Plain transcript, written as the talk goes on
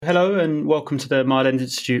Hello and welcome to the Mile End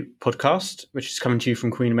Institute podcast, which is coming to you from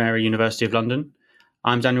Queen Mary, University of London.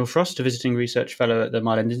 I'm Daniel Frost, a visiting research fellow at the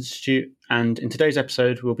Mile End Institute, and in today's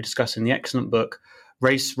episode we'll be discussing the excellent book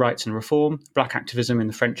Race, Rights and Reform, Black Activism in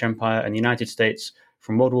the French Empire and the United States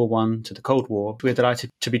from World War I to the Cold War. We're delighted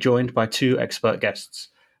to be joined by two expert guests.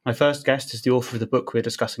 My first guest is the author of the book we're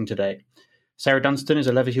discussing today. Sarah Dunstan is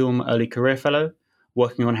a Leverhulme Early Career Fellow,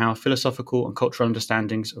 working on how philosophical and cultural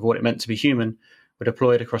understandings of what it meant to be human were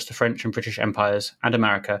deployed across the French and British empires and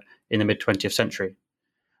America in the mid-20th century.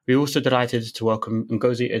 We're also delighted to welcome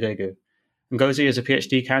Ngozi Edegu. Ngozi is a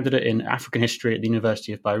PhD candidate in African history at the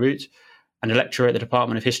University of Beirut and a lecturer at the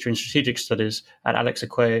Department of History and Strategic Studies at Alex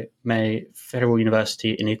Ekwueme Federal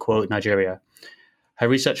University in Ikwo, Nigeria. Her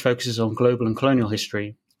research focuses on global and colonial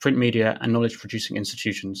history, print media, and knowledge-producing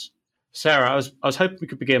institutions. Sarah, I was hoping we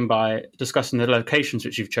could begin by discussing the locations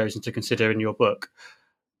which you've chosen to consider in your book.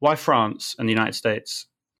 Why France and the United States?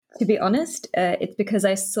 To be honest, it's because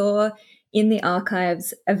I saw in the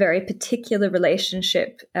archives a very particular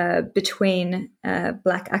relationship between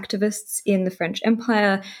Black activists in the French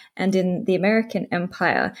Empire and in the American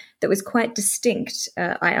Empire that was quite distinct,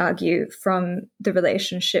 I argue, from the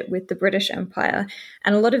relationship with the British Empire.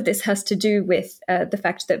 And a lot of this has to do with the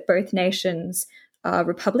fact that both nations are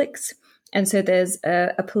republics. And so there's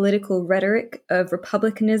a political rhetoric of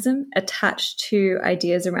republicanism attached to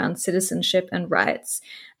ideas around citizenship and rights.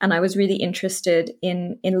 And I was really interested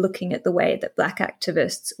in looking at the way that Black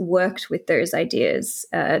activists worked with those ideas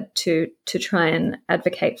to try and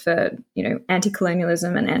advocate for,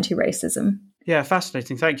 anti-colonialism and anti-racism. Yeah,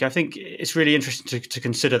 fascinating. Thank you. I think it's really interesting to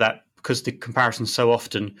consider that because the comparison so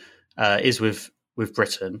often is with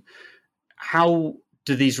Britain. How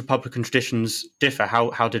do these Republican traditions differ?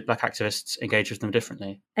 How did Black activists engage with them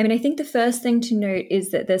differently? I mean, I think the first thing to note is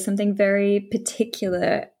that there's something very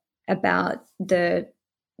particular about the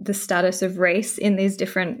status of race in these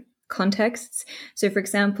different contexts. So, for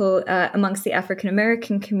example, amongst the African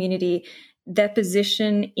American community, their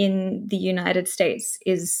position in the United States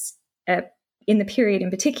is in the period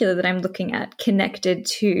in particular that I'm looking at, connected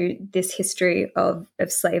to this history of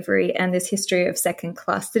slavery and this history of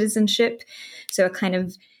second-class citizenship. So a kind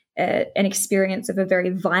of an experience of a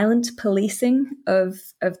very violent policing of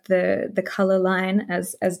the color line,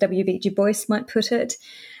 as W.B. Du Bois might put it.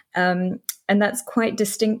 And that's quite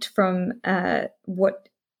distinct from what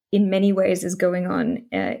in many ways is going on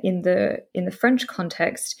in the French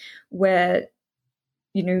context, where,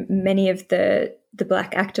 many of the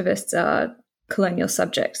Black activists are colonial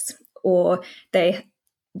subjects, or they're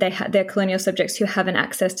colonial subjects who have an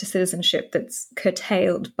access to citizenship that's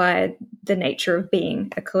curtailed by the nature of being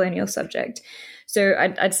a colonial subject. So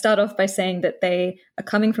I'd start off by saying that they are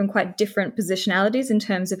coming from quite different positionalities in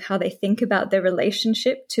terms of how they think about their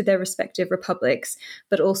relationship to their respective republics,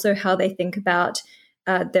 but also how they think about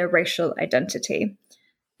their racial identity.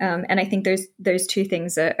 And I think those two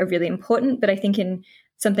things are really important. But I think in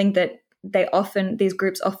something that these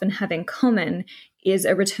groups often have in common is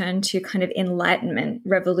a return to kind of Enlightenment,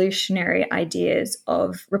 revolutionary ideas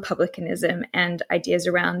of republicanism and ideas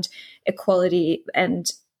around equality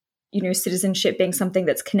and, citizenship being something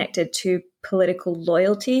that's connected to political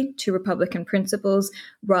loyalty to Republican principles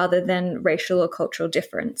rather than racial or cultural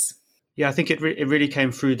difference. Yeah, I think it really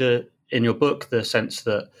came through in your book, the sense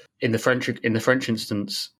that in the French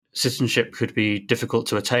instance, citizenship could be difficult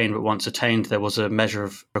to attain, but once attained, there was a measure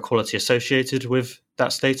of equality associated with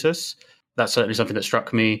that status. That's certainly something that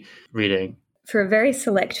struck me reading. For a very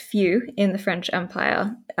select few in the French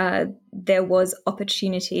Empire, there was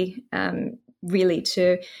opportunity really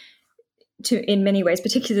to in many ways,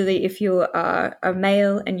 particularly if you are a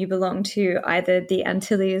male and you belong to either the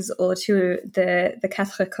Antilles or to the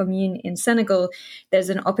Quatre Communes in Senegal, there's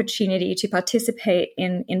an opportunity to participate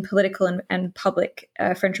in political and public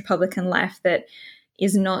French Republican life that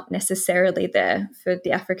is not necessarily there for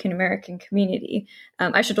the African American community.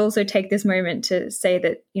 I should also take this moment to say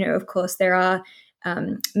that, of course, there are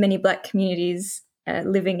many Black communities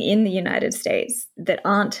living in the United States that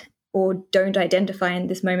aren't or don't identify in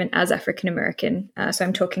this moment as African American. So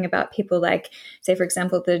I'm talking about people like, say, for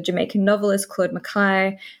example, the Jamaican novelist Claude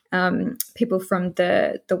Mackay, people from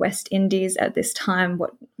the West Indies at this time,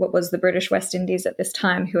 what was the British West Indies at this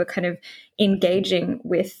time, who are kind of engaging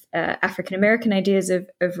with African American ideas of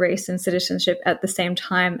race and citizenship at the same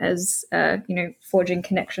time as, forging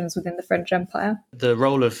connections within the French Empire. The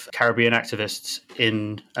role of Caribbean activists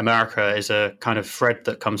in America is a kind of thread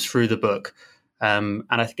that comes through the book. And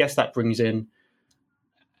I guess that brings in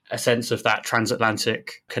a sense of that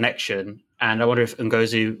transatlantic connection. And I wonder if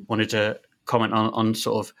Ngozi wanted to comment on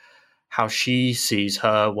sort of how she sees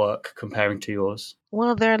her work comparing to yours?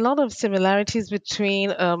 Well, there are a lot of similarities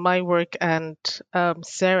between my work and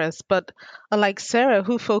Sarah's, but unlike Sarah,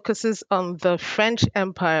 who focuses on the French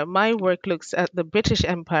Empire, my work looks at the British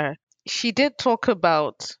Empire. She did talk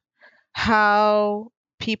about how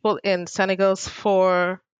people in Senegal's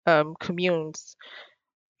four communes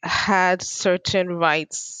had certain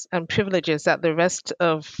rights and privileges that the rest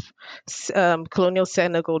of colonial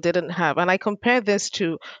Senegal didn't have. And I compare this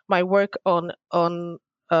to my work on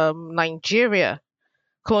Nigeria,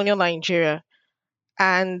 colonial Nigeria,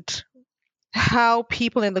 and how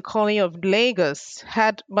people in the colony of Lagos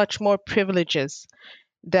had much more privileges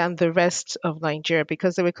than the rest of Nigeria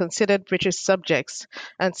because they were considered British subjects.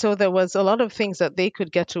 And so there was a lot of things that they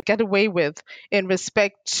could get away with in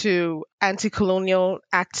respect to anti-colonial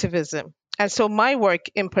activism. And so my work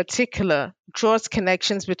in particular draws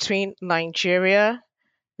connections between Nigeria,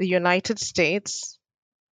 the United States,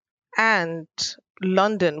 and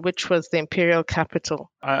London, which was the imperial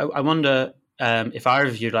capital. I wonder if either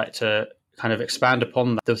of you'd like to kind of expand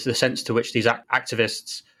upon that, the sense to which these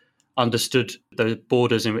activists understood the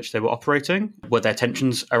borders in which they were operating. Were there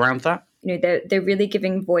tensions around that? They're really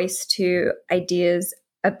giving voice to ideas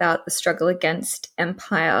about the struggle against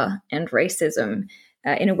empire and racism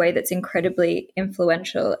in a way that's incredibly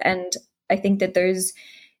influential. And I think that those,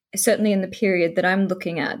 certainly in the period that I'm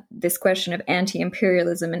looking at, this question of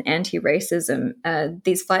anti-imperialism and anti-racism,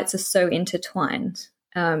 these fights are so intertwined.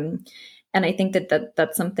 And I think that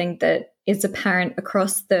that's something that is apparent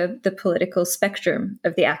across the political spectrum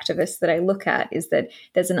of the activists that I look at, is that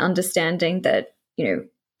there's an understanding that,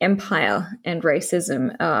 empire and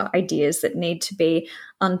racism are ideas that need to be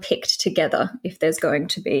unpicked together if there's going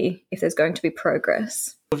to be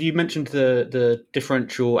progress. You mentioned the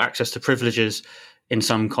differential access to privileges in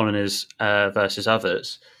some colonies versus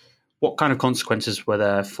others. What kind of consequences were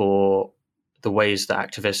there for the ways that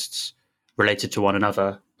activists related to one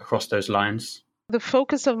another across those lines? The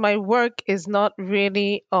focus of my work is not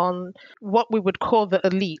really on what we would call the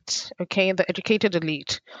elite, okay, the educated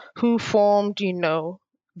elite, who formed,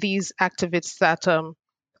 these activists that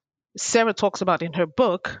Sarah talks about in her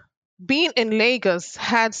book. Being in Lagos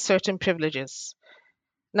had certain privileges.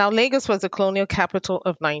 Now, Lagos was the colonial capital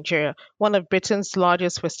of Nigeria, one of Britain's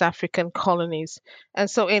largest West African colonies. And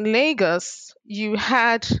so in Lagos, you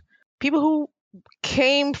had people who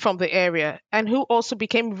came from the area and who also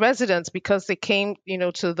became residents because they came,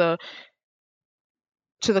 to the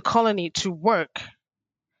colony to work,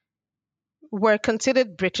 were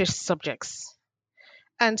considered British subjects.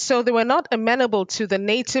 And so they were not amenable to the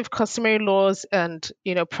native customary laws and,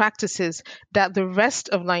 practices that the rest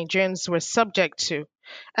of Nigerians were subject to.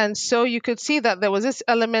 And so you could see that there was this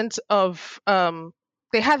element of,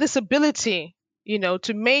 they had this ability,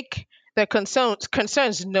 to make their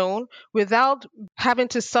concerns known without having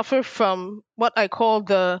to suffer from what I call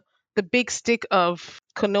the big stick of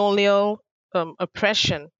colonial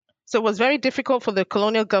oppression. So it was very difficult for the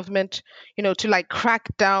colonial government, to crack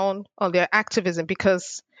down on their activism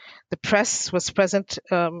because the press was present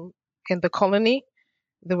in the colony.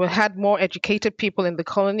 They had more educated people in the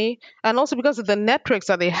colony, and also because of the networks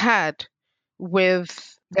that they had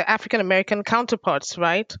with their African American counterparts,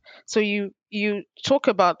 right? So you talk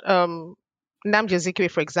about Nnamdi Azikiwe,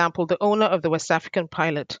 for example, the owner of the West African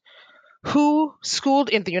Pilot, who schooled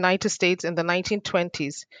in the United States in the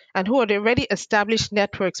 1920s and who had already established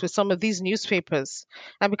networks with some of these newspapers.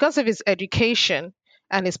 And because of his education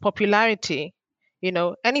and his popularity,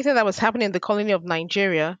 anything that was happening in the colony of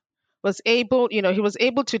Nigeria he was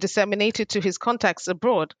able to disseminate it to his contacts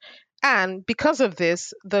abroad. And because of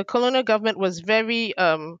this, the colonial government was very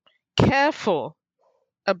careful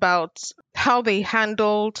about how they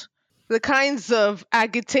handled the kinds of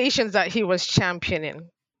agitations that he was championing.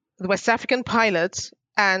 The West African Pilot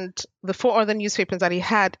and the 4 other newspapers that he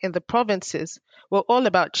had in the provinces were all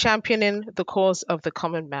about championing the cause of the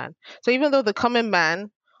common man. So even though the common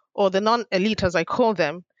man, or the non-elite as I call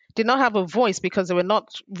them, did not have a voice because they were not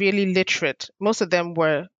really literate, most of them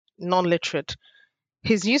were non-literate,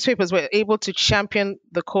 his newspapers were able to champion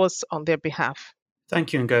the cause on their behalf.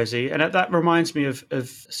 Thank you, Ngozi. And that reminds me of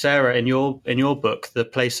Sarah, in your book, the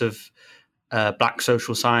place of Black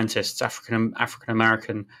social scientists, African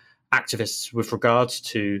American activists with regards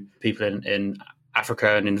to people in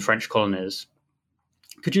Africa and in the French colonies.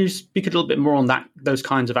 Could you speak a little bit more on those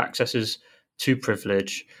kinds of accesses to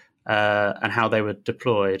privilege and how they were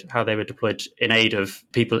deployed in aid of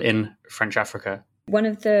people in French Africa? One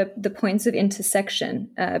of the points of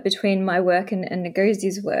intersection between my work and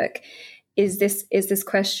Ngozi's work is this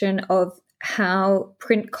question of how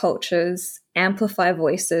print cultures amplify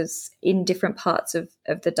voices in different parts of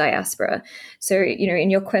the diaspora. So, in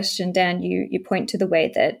your question, Dan, you point to the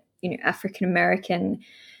way that, African American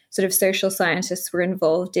sort of social scientists were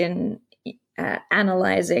involved in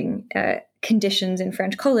analyzing conditions in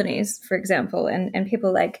French colonies, for example, and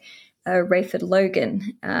people like Rayford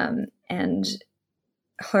Logan and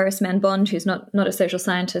Horace Manbond, who's not a social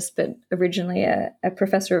scientist, but originally a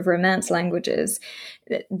professor of Romance languages.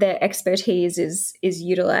 Their expertise is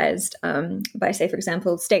utilized by, say, for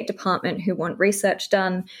example, State Department, who want research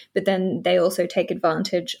done, but then they also take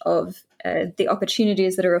advantage of the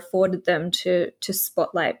opportunities that are afforded them to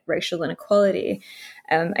spotlight racial inequality.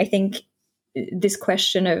 I think this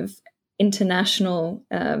question of international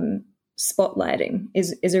spotlighting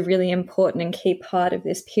is a really important and key part of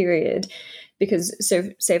this period, because,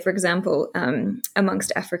 so say, for example,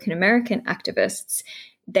 amongst African American activists,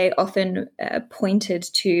 they often pointed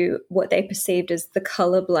to what they perceived as the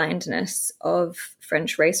color blindness of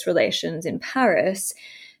French race relations in Paris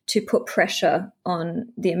to put pressure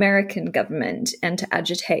on the American government and to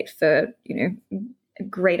agitate for,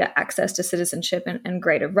 greater access to citizenship and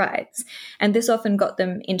greater rights. And this often got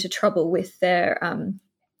them into trouble with their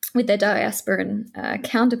diasporan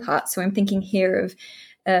counterparts. So I'm thinking here of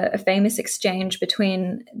a famous exchange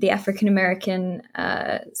between the African American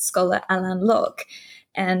scholar Alain Locke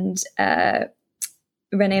and René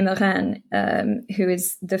Morin, who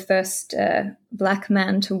is the first Black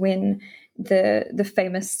man to win the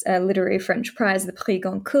famous literary French prize, the Prix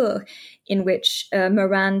Goncourt, in which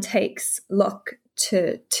Morin takes Locke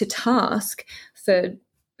to task for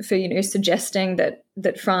suggesting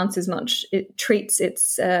that France treats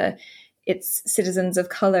its citizens of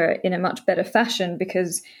color in a much better fashion,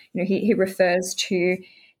 because he refers to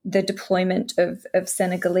the deployment of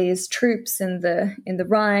Senegalese troops in the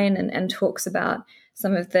Rhine and talks about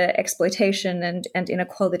some of the exploitation and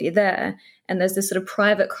inequality there. And there's this sort of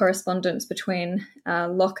private correspondence between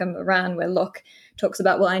Locke and Morin, where Locke talks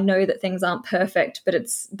about, well, I know that things aren't perfect, but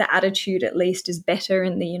it's the attitude at least is better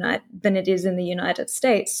than it is in the United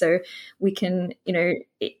States. So we can,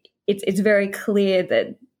 it's very clear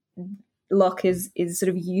that Locke is sort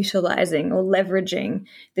of utilizing or leveraging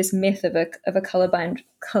this myth of a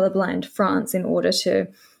colorblind France in order to,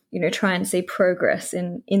 try and see progress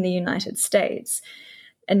in the United States.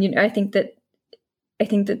 And I think that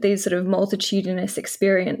these sort of multitudinous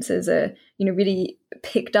experiences are, really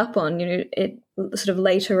picked up on. It sort of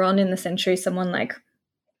later on in the century, someone like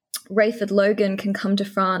Rayford Logan can come to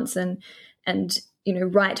France and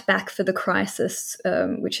write back for The Crisis,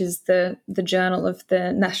 which is the journal of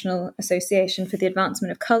the National Association for the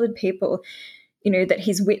Advancement of Colored People, that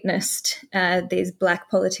he's witnessed these Black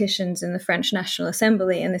politicians in the French National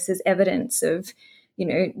Assembly. And this is evidence of,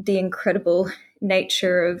 the incredible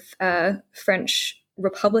nature of French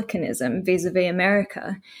republicanism vis-a-vis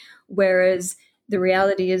America. Whereas the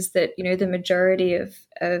reality is that, the majority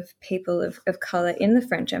of people of color in the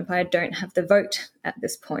French Empire don't have the vote at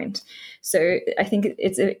this point. So I think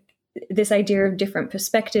it's this idea of different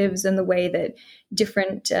perspectives and the way that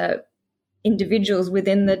different individuals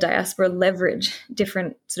within the diaspora leverage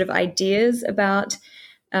different sort of ideas about,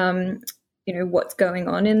 what's going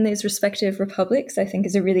on in these respective republics, I think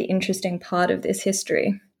is a really interesting part of this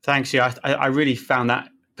history. Thanks. Yeah, I really found that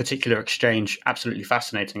particular exchange absolutely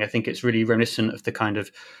fascinating. I think it's really reminiscent of the kind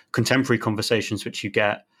of contemporary conversations which you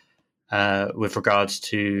get with regards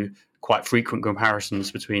to quite frequent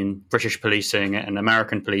comparisons between British policing and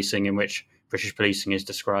American policing, in which British policing is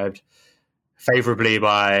described favorably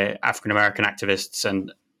by African American activists,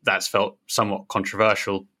 and that's felt somewhat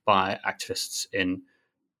controversial by activists in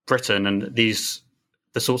Britain. And the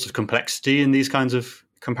sorts of complexity in these kinds of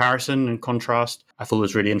comparison and contrast, I thought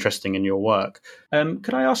was really interesting in your work.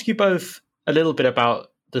 Could I ask you both a little bit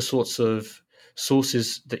about the sorts of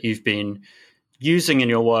sources that you've been using in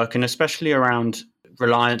your work, and especially around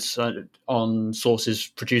reliance on sources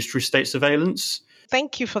produced through state surveillance?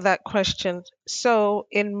 Thank you for that question. So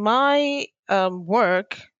in my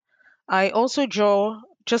work, I also draw,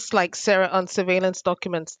 just like Sarah, on surveillance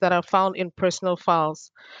documents that are found in personal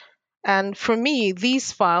files. And for me,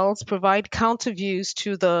 these files provide counterviews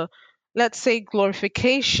to the, let's say,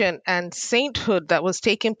 glorification and sainthood that was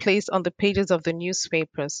taking place on the pages of the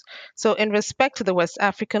newspapers. So in respect to the West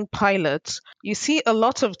African pilot, you see a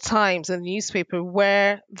lot of times in the newspaper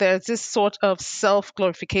where there's this sort of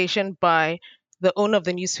self-glorification by the owner of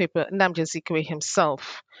the newspaper, Nnamdi Azikiwe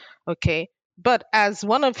himself. Okay, but as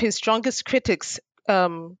one of his strongest critics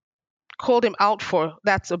called him out for,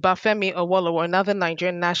 that's Obafemi Awolowo, another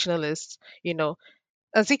Nigerian nationalist,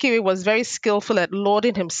 Azikiwe was very skillful at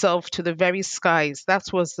lauding himself to the very skies. That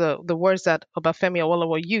was the words that Obafemi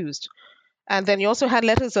Awolowo used. And then you also had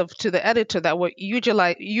letters to the editor that were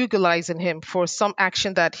utilizing him for some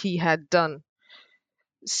action that he had done.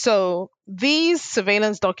 So these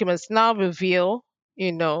surveillance documents now reveal,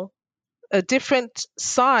 a different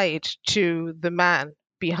side to the man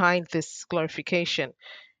behind this glorification.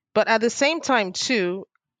 But at the same time, too,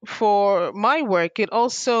 for my work, it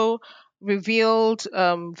also revealed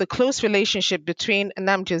the close relationship between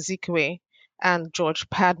Nnamdi Azikiwe and George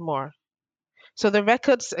Padmore. So the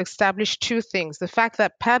records established two things. The fact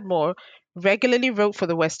that Padmore regularly wrote for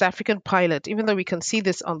the West African Pilot, even though we can see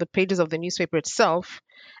this on the pages of the newspaper itself,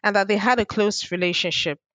 and that they had a close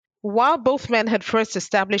relationship. While both men had first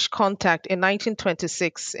established contact in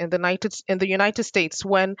 1926 in the United States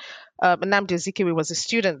when Nnamdi Azikiwe was a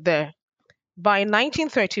student there, by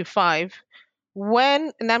 1935,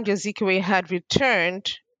 when Nnamdi Azikiwe had returned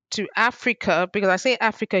to Africa, because I say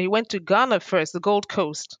Africa, he went to Ghana first, the Gold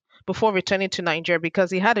Coast, before returning to Nigeria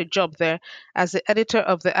because he had a job there as the editor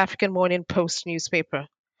of the African Morning Post newspaper.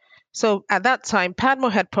 So at that time,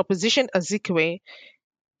 Padmore had propositioned Azikiwe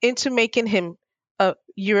into making him a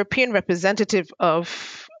European representative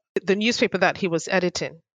of the newspaper that he was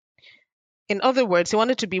editing. In other words, he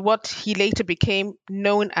wanted to be what he later became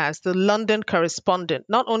known as the London correspondent,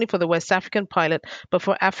 not only for the West African Pilot, but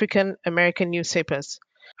for African American newspapers.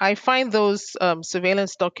 I find those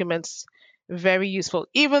surveillance documents very useful,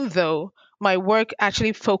 even though my work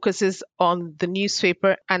actually focuses on the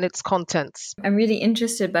newspaper and its contents. I'm really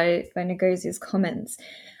interested by Ngozie's comments.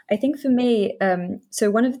 I think for me,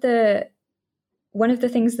 so one of the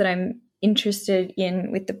things that I'm interested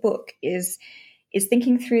in with the book is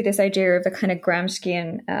thinking through this idea of a kind of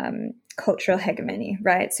Gramscian cultural hegemony,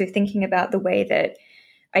 right? So thinking about the way that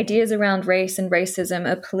ideas around race and racism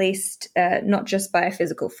are policed not just by a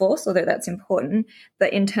physical force, although that's important,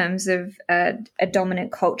 but in terms of a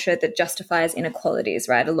dominant culture that justifies inequalities,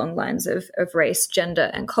 right, along lines of race, gender,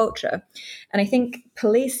 and culture. And I think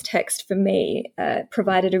police text, for me,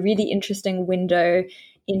 provided a really interesting window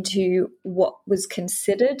into what was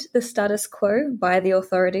considered the status quo by the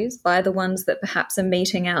authorities, by the ones that perhaps are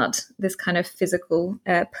meting out this kind of physical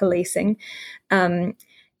policing.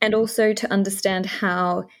 And also to understand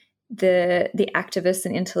how the activists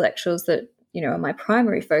and intellectuals that are my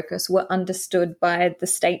primary focus were understood by the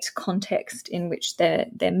state context in which they're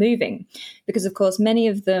moving, because of course many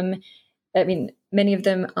of them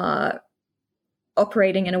are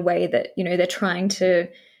operating in a way that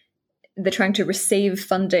they're trying to receive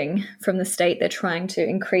funding from the state. They're trying to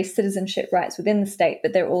increase citizenship rights within the state,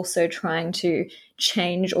 but they're also trying to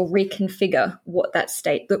change or reconfigure what that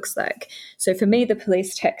state looks like. So for me, the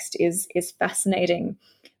police text is fascinating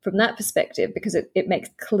from that perspective, because it makes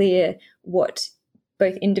clear what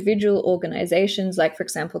both individual organizations, like, for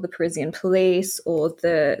example, the Parisian police or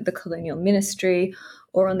the colonial ministry,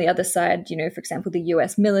 or on the other side, for example, the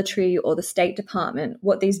US military or the State Department,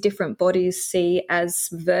 what these different bodies see as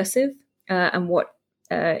subversive and what,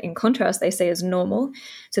 in contrast, they see as normal.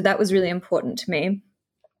 So that was really important to me.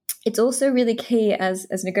 It's also really key, as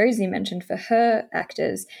Ngozi mentioned, for her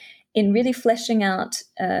actors, in really fleshing out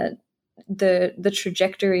the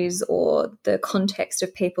trajectories or the context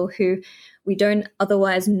of people who we don't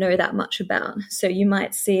otherwise know that much about. So you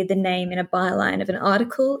might see the name in a byline of an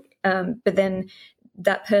article, but then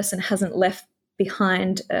that person hasn't left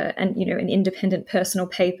behind an independent personal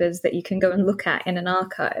papers that you can go and look at in an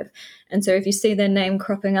archive. And so if you see their name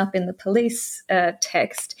cropping up in the police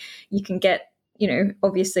text, you can get,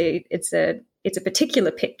 obviously it's a particular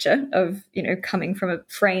picture of, coming from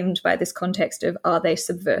framed by this context of, are they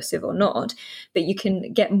subversive or not? But you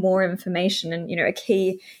can get more information. And, a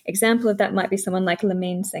key example of that might be someone like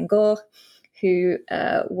Lamine Senghor, who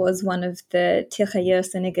was one of the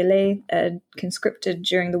tirailleurs sénégalais conscripted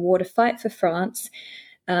during the war to fight for France.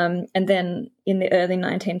 And then in the early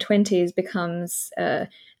 1920s becomes,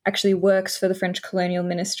 actually works for the French colonial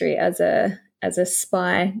ministry as a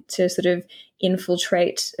spy to sort of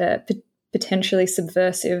infiltrate potentially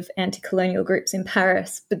subversive anti-colonial groups in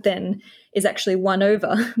Paris, but then is actually won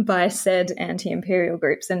over by said anti-imperial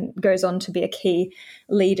groups and goes on to be a key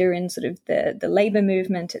leader in sort of the labor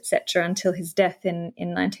movement, etc., until his death in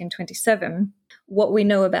 1927. What we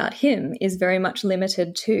know about him is very much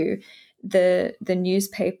limited to the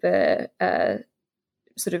newspaper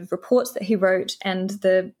sort of reports that he wrote and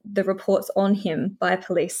the reports on him by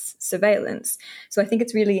police surveillance. So I think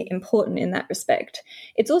it's really important in that respect.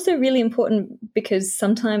 It's also really important because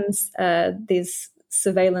sometimes these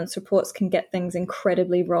surveillance reports can get things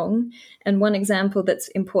incredibly wrong. And one example that's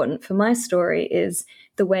important for my story is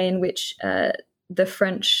the way in which the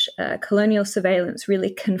French colonial surveillance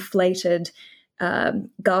really conflated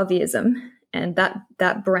Garveyism and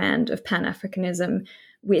that brand of Pan-Africanism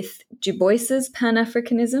with Du Bois's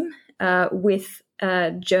Pan-Africanism, with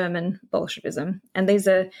German Bolshevism, and these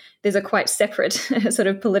are quite separate sort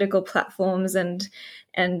of political platforms and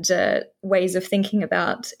ways of thinking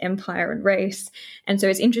about empire and race. And so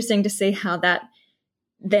it's interesting to see how that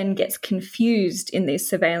then gets confused in these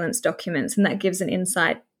surveillance documents, and that gives an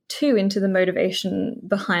insight too into the motivation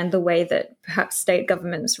behind the way that perhaps state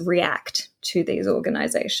governments react to these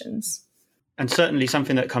organizations. And certainly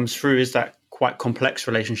something that comes through is that quite complex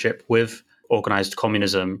relationship with organized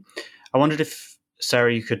communism. I wondered if,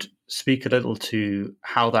 Sarah, you could speak a little to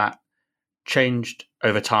how that changed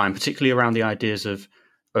over time, particularly around the ideas of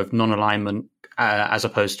non-alignment as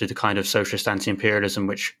opposed to the kind of socialist anti-imperialism,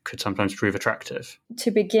 which could sometimes prove attractive.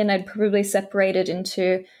 To begin, I'd probably separate it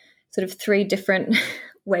into sort of three different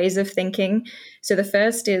ways of thinking. So the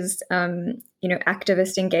first is,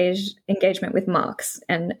 activist engagement with Marx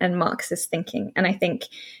and Marxist thinking. And I think,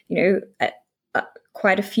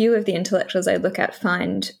 quite a few of the intellectuals I look at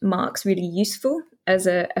find Marx really useful as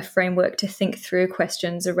a framework to think through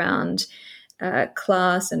questions around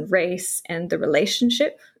class and race and the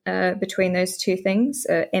relationship between those two things.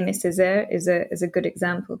 Aimé Césaire is a good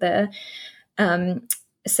example there.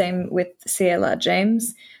 Same with C.L.R.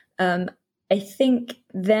 James. I think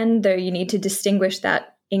then, though, you need to distinguish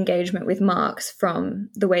that engagement with Marx from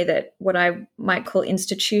the way that what I might call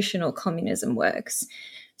institutional communism works.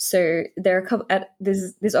 So there are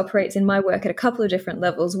this operates in my work at a couple of different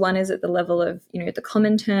levels. One is at the level of, the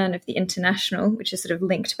Comintern, of the International, which is sort of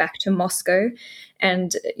linked back to Moscow.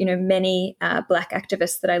 And, many Black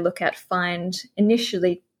activists that I look at find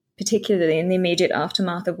initially, particularly in the immediate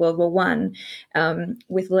aftermath of World War I,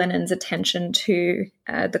 with Lenin's attention to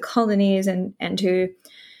the colonies and to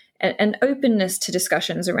an openness to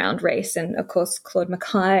discussions around race. And of course, Claude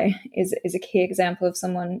Mackay is a key example of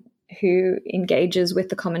someone who engages with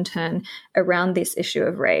the Comintern around this issue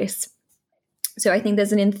of race. So I think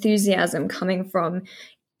there's an enthusiasm coming from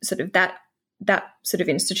sort of that sort of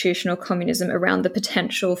institutional communism around the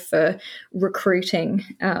potential for recruiting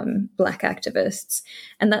Black activists.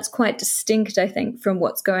 And that's quite distinct, I think, from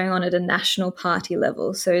what's going on at a national party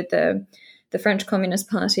level. So the French Communist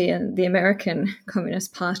Party and the American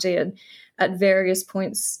Communist Party are at various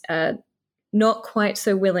points not quite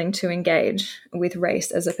so willing to engage with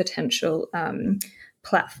race as a potential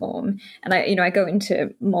platform. And I go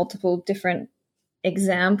into multiple different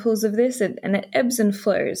examples of this, and it ebbs and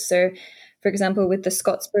flows. So, for example, with the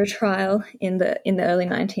Scottsboro trial in the early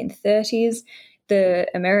 1930s, the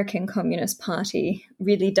American Communist Party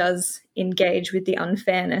really does engage with the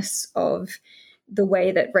unfairness of the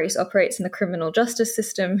way that race operates in the criminal justice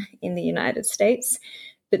system in the United States.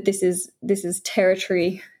 But this is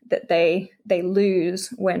territory that they lose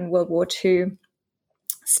when World War II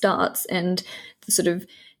starts, and the sort of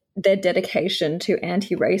their dedication to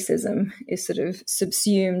anti-racism is sort of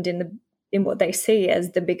subsumed in what they see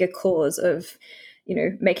as the bigger cause of,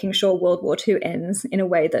 making sure World War II ends in a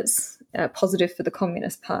way that's positive for the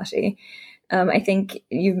Communist Party. I think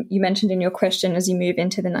you mentioned in your question, as you move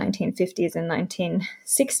into the 1950s and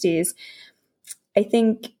 1960s, I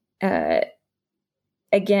think,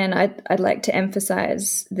 again, I'd like to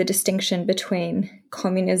emphasize the distinction between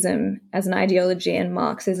communism as an ideology and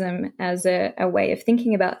Marxism as a way of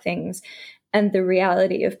thinking about things, and the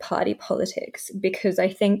reality of party politics. Because I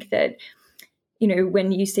think that,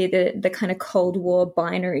 when you see the kind of Cold War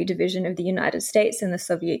binary division of the United States and the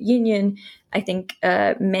Soviet Union, I think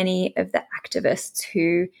many of the activists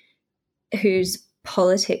whose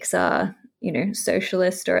politics are,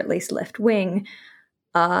 socialist or at least left-wing,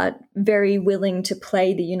 are very willing to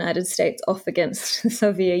play the United States off against the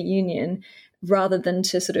Soviet Union rather than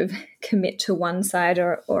to sort of commit to one side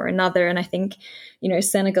or another. And I think,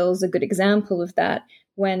 Senegal is a good example of that,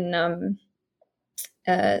 when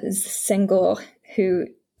Senghor, who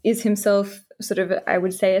is himself sort of, I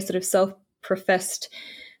would say, a sort of self-professed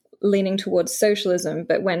leaning towards socialism,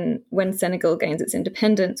 but when Senegal gains its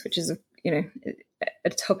independence, which is, a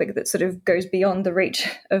topic that sort of goes beyond the reach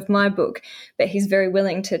of my book, but he's very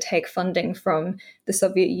willing to take funding from the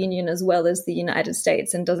Soviet Union as well as the United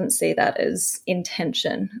States, and doesn't see that as in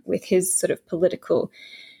tension with his sort of political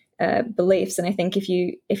beliefs. And I think if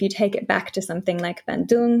you take it back to something like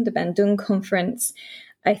Bandung, the Bandung Conference,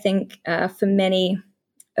 I think for many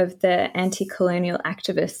of the anti-colonial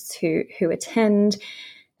activists who attend,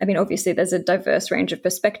 I mean, obviously there's a diverse range of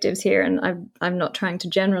perspectives here, and I'm not trying to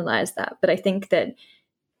generalize that, but I think that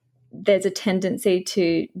there's a tendency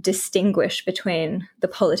to distinguish between the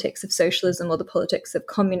politics of socialism or the politics of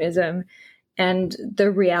communism and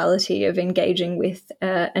the reality of engaging with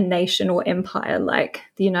a nation or empire like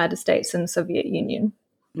the United States and Soviet Union.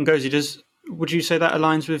 Ngozi, would you say that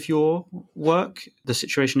aligns with your work, the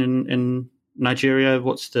situation in Nigeria?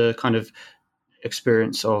 What's the kind of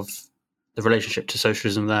experience of the relationship to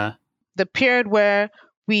socialism there? The period where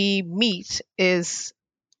we meet is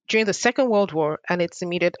during the Second World War and its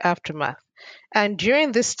immediate aftermath. And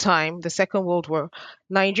during this time, the Second World War,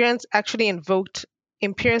 Nigerians actually invoked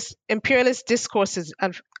imperialist discourses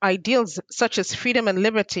and ideals such as freedom and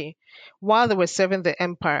liberty while they were serving the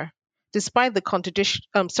empire, despite the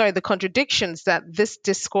contradictions that this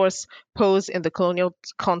discourse posed in the colonial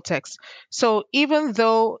context. So even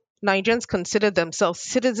though Nigerians considered themselves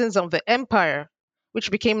citizens of the empire, which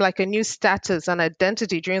became like a new status and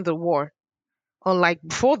identity during the war, unlike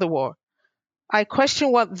before the war, I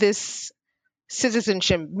question what this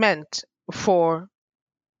citizenship meant for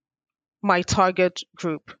my target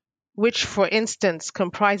group, which, for instance,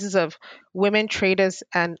 comprises of women traders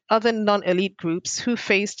and other non-elite groups who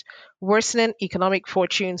faced worsening economic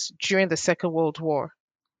fortunes during the Second World War.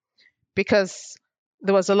 Because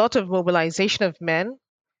there was a lot of mobilization of men,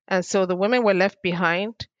 and so the women were left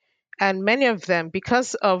behind, and many of them,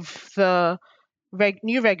 because of the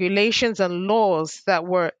new regulations and laws that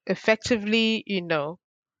were effectively,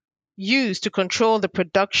 used to control the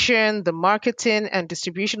production, the marketing, and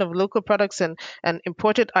distribution of local products and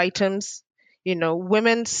imported items,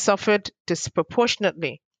 women suffered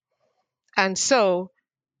disproportionately. And so,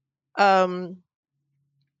 even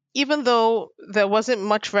though there wasn't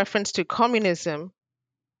much reference to communism,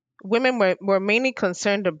 women were mainly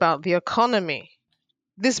concerned about the economy.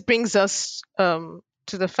 This brings us to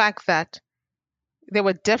the fact that they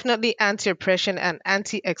were definitely anti-oppression and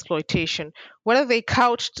anti-exploitation. Whether they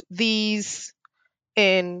couched these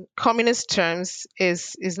in communist terms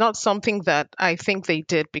is not something that I think they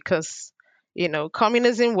did, because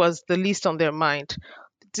communism was the least on their mind.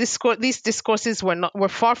 These discourses were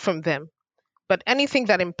far from them, but anything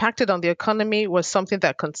that impacted on the economy was something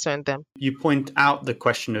that concerned them. You point out the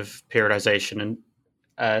question of periodization,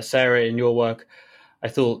 and Sarah, in your work, I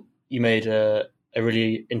thought you made a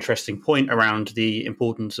really interesting point around the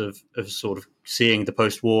importance of sort of seeing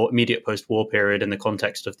the immediate post-war period in the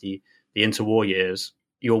context of the interwar years.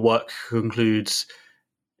 Your work concludes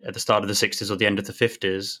at the start of the 60s or the end of the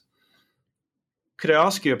 50s. Could I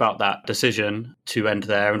ask you about that decision to end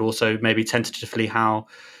there, and also maybe tentatively how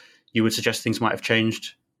you would suggest things might have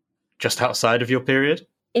changed just outside of your period?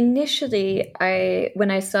 Initially,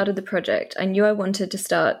 when I started the project, I knew I wanted to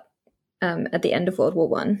start at the end of World War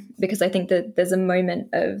One, because I think that there's a moment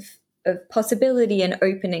of possibility and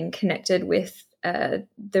opening connected with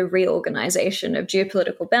the reorganization of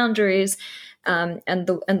geopolitical boundaries, and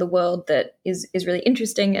the world that is really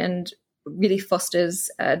interesting and really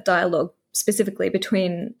fosters dialogue, specifically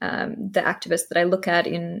between the activists that I look at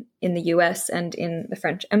in the US and in the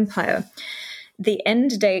French Empire. The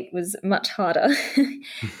end date was much harder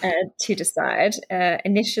to decide.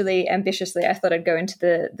 Initially, ambitiously, I thought I'd go into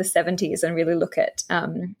the 70s and really look at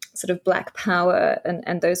sort of Black power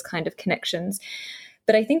and those kind of connections.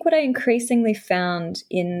 But I think what I increasingly found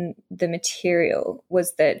in the material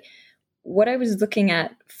was that what I was looking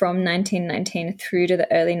at from 1919 through to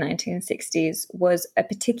the early 1960s was a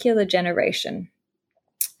particular generation.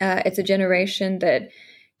 It's a generation that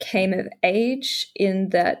came of age in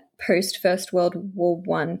that post-First World War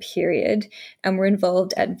I period, and were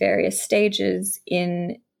involved at various stages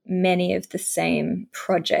in many of the same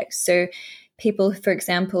projects. So people, for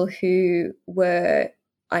example, who were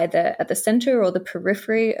either at the center or the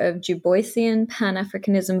periphery of Du Boisian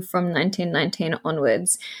Pan-Africanism from 1919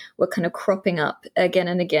 onwards were kind of cropping up again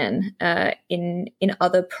and again in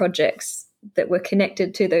other projects that were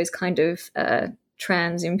connected to those kind of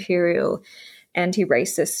trans-imperial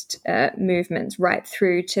anti-racist movements right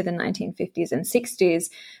through to the 1950s and 60s.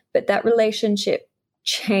 But that relationship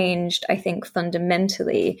changed, I think,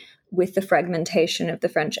 fundamentally with the fragmentation of the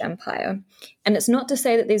French Empire. And it's not to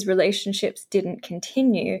say that these relationships didn't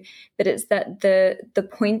continue, but it's that the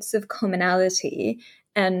points of commonality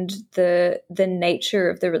and the nature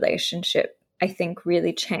of the relationship, I think,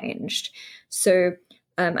 really changed. So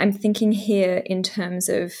I'm thinking here in terms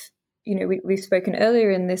of, we've spoken earlier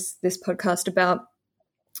in this podcast about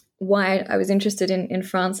why I was interested in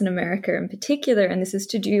France and America in particular. And this is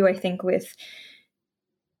to do, I think, with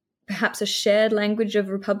perhaps a shared language of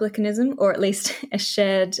republicanism, or at least a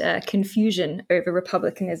shared confusion over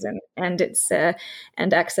republicanism and its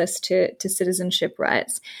and access to citizenship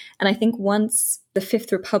rights. And I think once the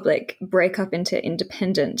Fifth Republic break up into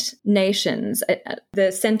independent nations,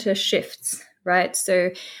 the center shifts right?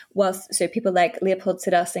 So people like Leopold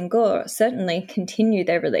Sedar Senghor certainly continue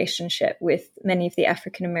their relationship with many of the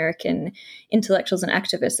African American intellectuals and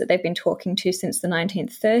activists that they've been talking to since the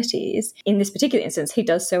 1930s. In this particular instance, he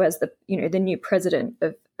does so as the new president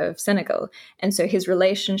of Senegal. And so his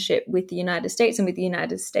relationship with the United States and with the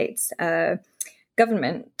United States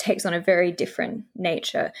government takes on a very different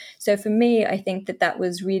nature. So for me, I think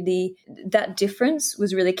that difference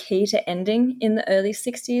was really key to ending in the early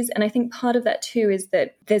 60s. And I think part of that too is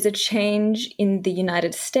that there's a change in the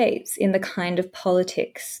United States in the kind of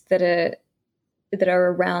politics that are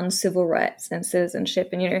around civil rights and citizenship.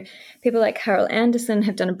 And, people like Carol Anderson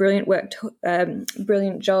have done a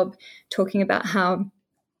brilliant job talking about how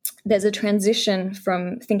there's a transition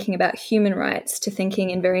from thinking about human rights to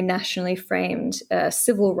thinking in very nationally framed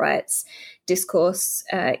civil rights discourse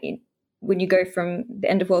when you go from the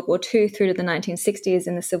end of World War II through to the 1960s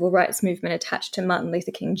and the civil rights movement attached to Martin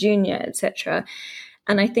Luther King Jr., etc.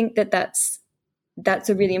 And I think that that's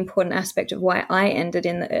a really important aspect of why I ended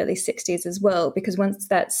in the early 60s as well, because once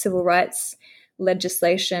that civil rights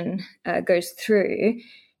legislation goes through,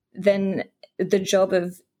 then the job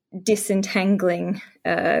of disentangling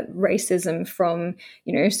racism from,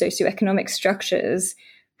 socioeconomic structures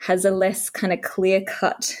has a less kind of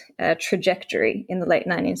clear-cut trajectory in the late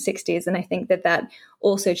 1960s. And I think that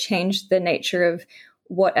also changed the nature of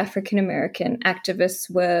what African-American activists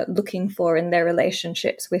were looking for in their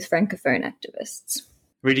relationships with Francophone activists.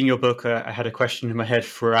 Reading your book, I had a question in my head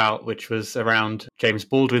throughout, which was around James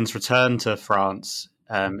Baldwin's return to France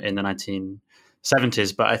in the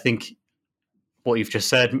 1970s. But I think what you've just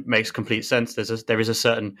said makes complete sense. There is a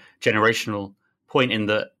certain generational point in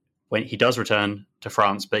that when he does return to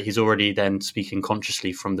France, but he's already then speaking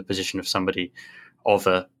consciously from the position of somebody of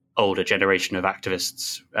a older generation of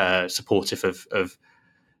activists, supportive of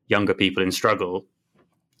younger people in struggle.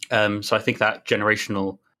 So I think that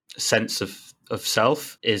generational sense of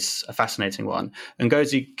self is a fascinating one. And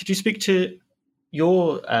Ngozi, could you speak to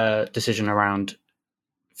your decision around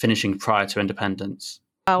finishing prior to independence?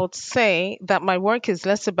 I would say that my work is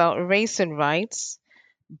less about race and rights,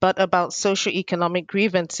 but about socioeconomic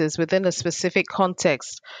grievances within a specific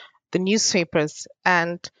context, the newspapers,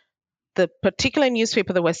 and the particular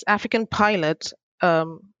newspaper, the West African Pilot,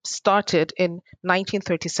 started in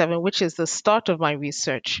 1937, which is the start of my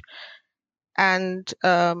research. And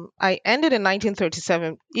I ended in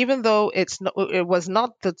 1937, even though it was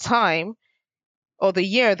not the time or the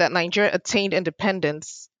year that Nigeria attained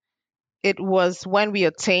independence. It was when we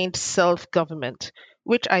attained self-government,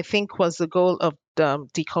 which I think was the goal of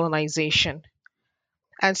decolonization.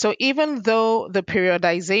 And so even though the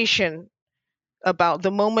periodization about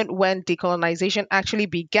the moment when decolonization actually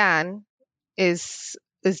began is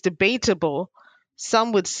debatable,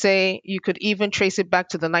 some would say you could even trace it back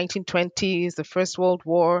to the 1920s, the First World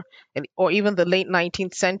War, or even the late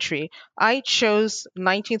 19th century. I chose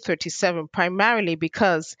 1937 primarily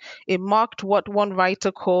because it marked what one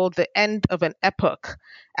writer called the end of an epoch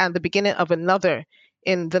and the beginning of another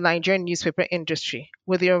in the Nigerian newspaper industry,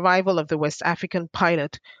 with the arrival of the West African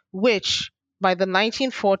Pilot, which by the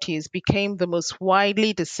 1940s became the most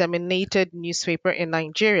widely disseminated newspaper in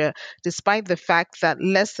Nigeria, despite the fact that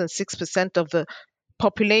less than 6% of the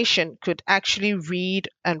population could actually read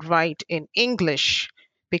and write in English.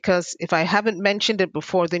 Because if I haven't mentioned it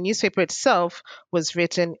before, the newspaper itself was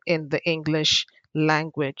written in the English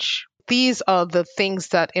language. These are the things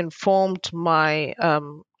that informed my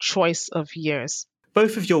choice of years.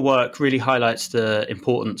 Both of your work really highlights the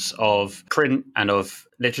importance of print and of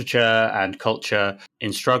literature and culture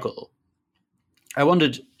in struggle. I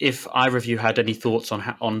wondered if either of you had any thoughts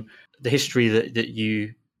on the history that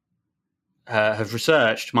you have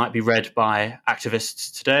researched might be read by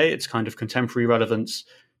activists today, its kind of contemporary relevance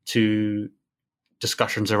to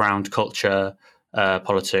discussions around culture,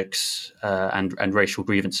 politics, and racial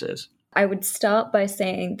grievances. I would start by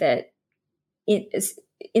saying that it is,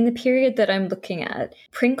 in the period that I'm looking at,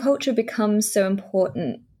 print culture becomes so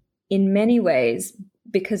important in many ways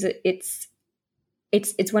because it's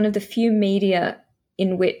one of the few media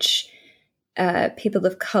in which people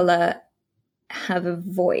of color have a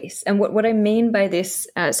voice. And what I mean by this,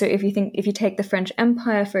 so if you take the French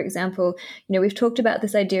Empire, for example, we've talked about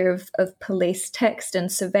this idea of police text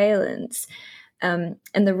and surveillance, and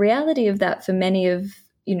the reality of that for many of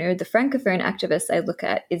the Francophone activists I look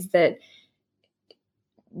at is that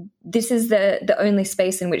this is the only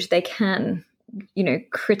space in which they can,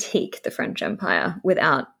 critique the French Empire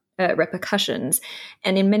without repercussions.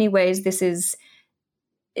 And in many ways, this is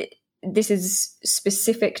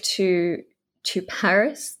specific to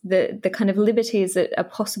Paris. The kind of liberties that are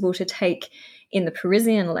possible to take in the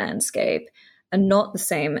Parisian landscape are not the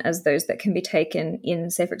same as those that can be taken in,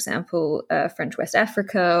 say, for example, French West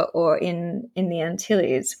Africa or in the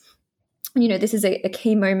Antilles. This is a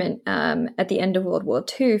key moment at the end of World War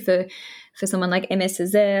II for someone like Aimé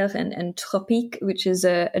Césaire and Tropique, which is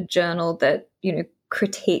a journal that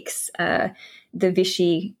critiques the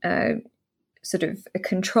Vichy sort of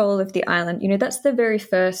control of the island. That's the very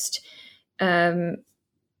first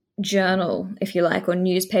journal, if you like, or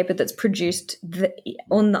newspaper that's produced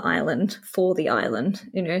on the island for the island.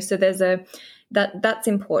 So there's that's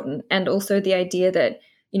important, and also the idea that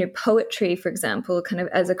poetry, for example, kind of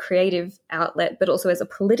as a creative outlet, but also as a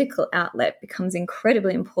political outlet, becomes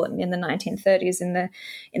incredibly important in the 1930s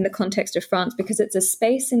in the context of France, because it's a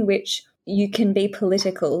space in which you can be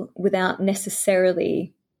political without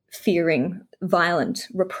necessarily fearing violent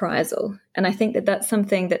reprisal. And I think that that's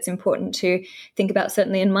something that's important to think about,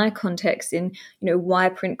 certainly in my context, in why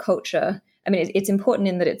print culture. I mean, it's important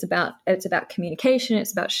in that it's about communication,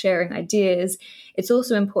 it's about sharing ideas. It's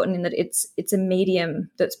also important in that it's a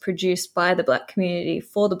medium that's produced by the Black community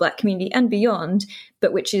for the Black community and beyond,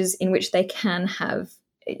 but in which they can have,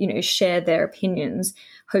 share their opinions,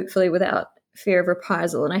 hopefully without fear of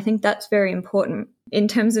reprisal. And I think that's very important. In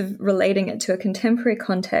terms of relating it to a contemporary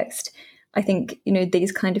context, I think,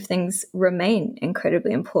 these kind of things remain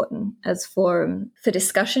incredibly important as forum for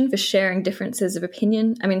discussion, for sharing differences of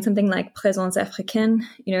opinion. I mean, something like Présence Africaine,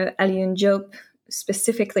 Alioune Diop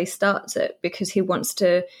specifically starts it because he wants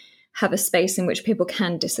to have a space in which people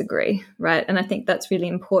can disagree, right? And I think that's really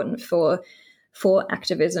important for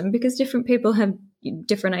activism, because different people have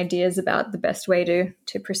different ideas about the best way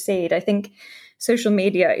to proceed. I think social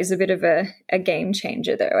media is a bit of a game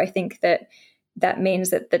changer, though. I think that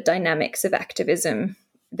means that the dynamics of activism,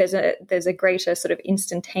 there's a greater sort of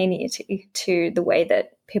instantaneity to the way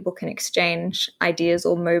that people can exchange ideas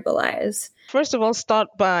or mobilize. First of all, start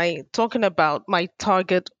by talking about my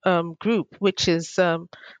target group, which is the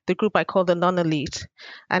group I call the non-elite.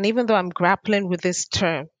 And even though I'm grappling with this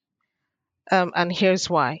term, and here's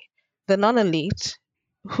why. The non-elite,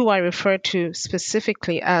 who I refer to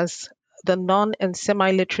specifically as the non- and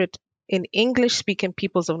semi-literate in English-speaking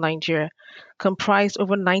peoples of Nigeria, comprised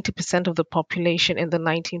over 90% of the population in the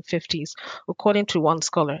 1950s, according to one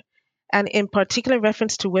scholar. And in particular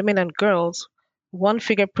reference to women and girls, one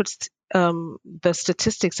figure puts the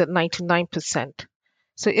statistics at 99%.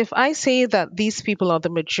 So if I say that these people are the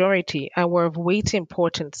majority and were of weighty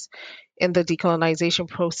importance in the decolonization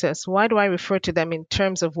process, why do I refer to them in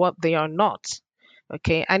terms of what they are not?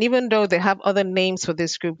 Okay, and even though they have other names for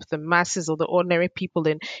this group, the masses or the ordinary people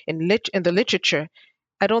in the literature,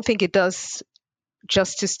 I don't think it does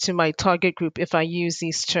justice to my target group if I use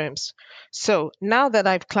these terms. So now that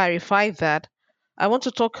I've clarified that, I want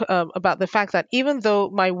to talk about the fact that even though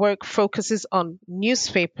my work focuses on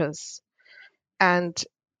newspapers and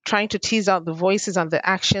trying to tease out the voices and the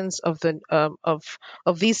actions of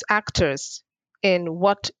these actors in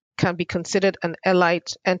what can be considered an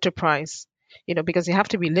elite enterprise, because you have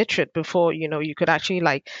to be literate before you could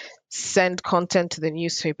actually send content to the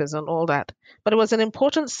newspapers and all that. But it was an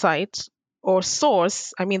important site or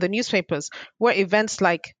source, the newspapers, where events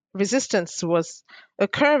like resistance was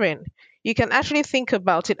occurring. You can actually think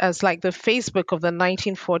about it as like the Facebook of the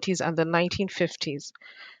 1940s and the 1950s.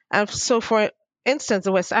 And so, for instance,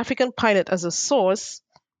 the West African Pilot as a source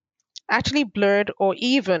actually blurred or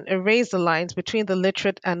even erased the lines between the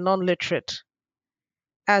literate and non-literate,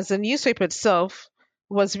 as the newspaper itself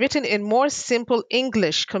was written in more simple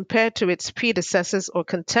English compared to its predecessors or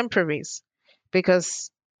contemporaries,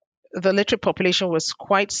 because the literate population was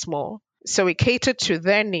quite small. So it catered to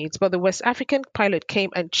their needs. But the West African Pilot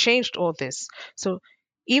came and changed all this. So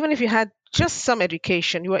even if you had just some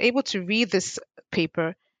education, you were able to read this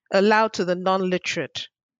paper aloud to the non-literate,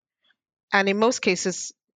 and in most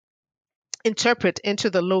cases interpret into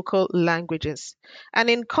the local languages. And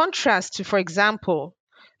in contrast to, for example,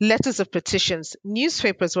 letters of petitions,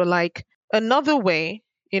 newspapers were like another way,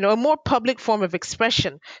 a more public form of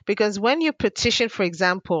expression. Because when you petition, for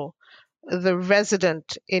example, the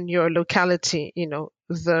resident in your locality,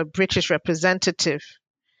 the British representative,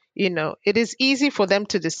 it is easy for them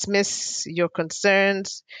to dismiss your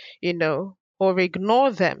concerns, or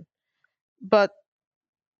ignore them. But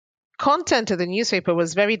content of the newspaper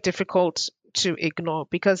was very difficult to ignore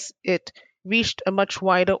because it reached a much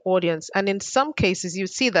wider audience. And in some cases, you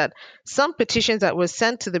see that some petitions that were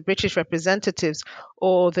sent to the British representatives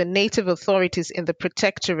or the native authorities in the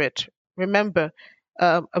protectorate, remember,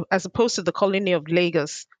 as opposed to the colony of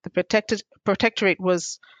Lagos, the protectorate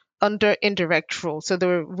was under indirect rule. So the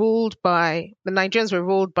Nigerians were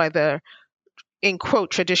ruled by the, in quote,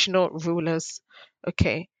 traditional rulers.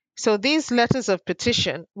 Okay. So these letters of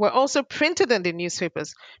petition were also printed in the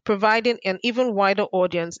newspapers, providing an even wider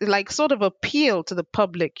audience, like sort of appeal to the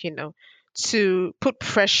public, to put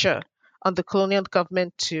pressure on the colonial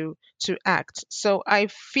government to act. So I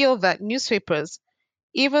feel that newspapers,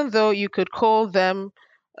 even though you could call them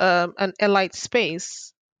an elite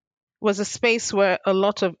space, was a space where a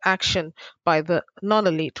lot of action by the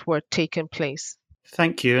non-elite were taking place.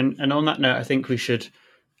 Thank you. And on that note, I think we should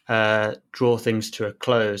draw things to a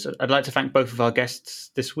close. I'd like to thank both of our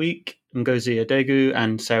guests this week, Ngozi Adegu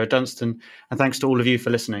and Sarah Dunstan, and thanks to all of you for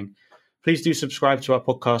listening. Please do subscribe to our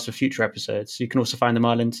podcast for future episodes. You can also find the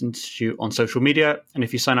Marlins Institute on social media, and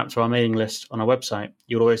if you sign up to our mailing list on our website,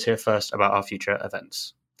 you'll always hear first about our future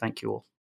events. Thank you all.